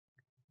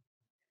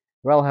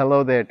Well,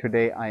 hello there.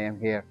 Today I am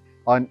here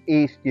on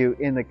Eastview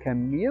in the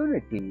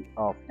community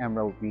of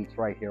Emerald Beach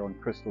right here on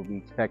Crystal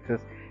Beach,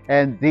 Texas.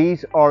 And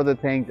these are the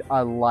things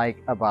I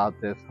like about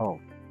this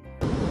home.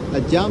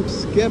 A jump,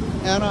 skip,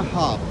 and a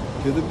hop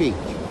to the beach.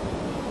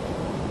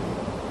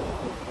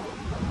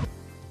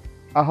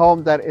 A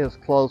home that is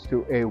close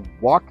to a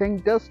walking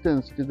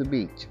distance to the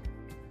beach.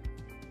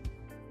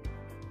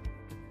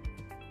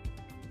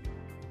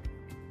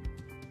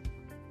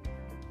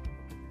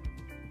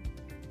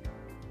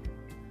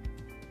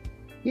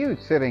 Huge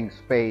sitting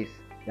space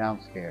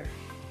downstairs.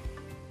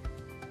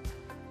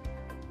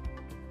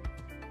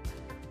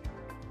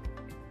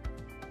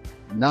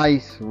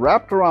 Nice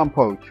wrapped around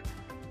porch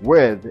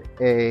with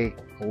a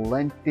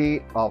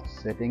plenty of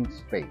sitting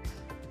space.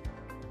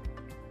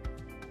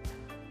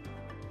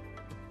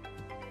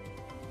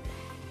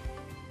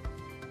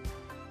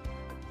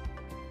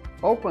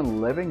 Open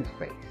living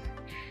space.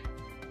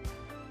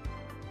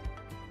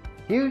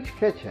 Huge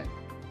kitchen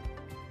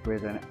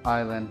with an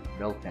island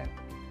built in.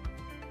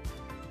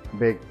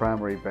 Big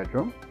primary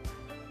bedroom.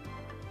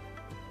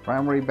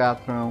 Primary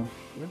bathroom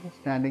with a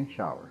standing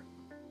shower.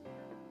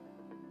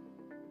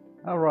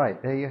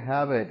 Alright, there you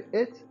have it.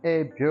 It's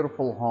a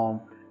beautiful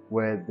home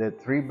with the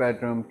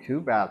 3-bedroom,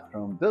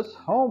 2-bathroom. This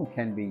home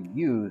can be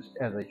used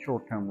as a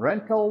short-term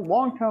rental,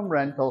 long-term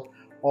rental,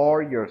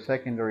 or your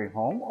secondary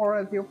home, or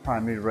as your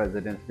primary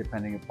residence,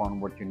 depending upon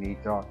what your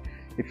needs are.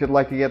 If you'd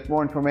like to get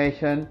more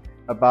information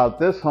about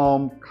this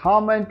home,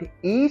 comment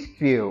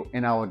Eastview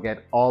and I will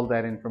get all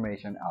that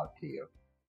information out to you.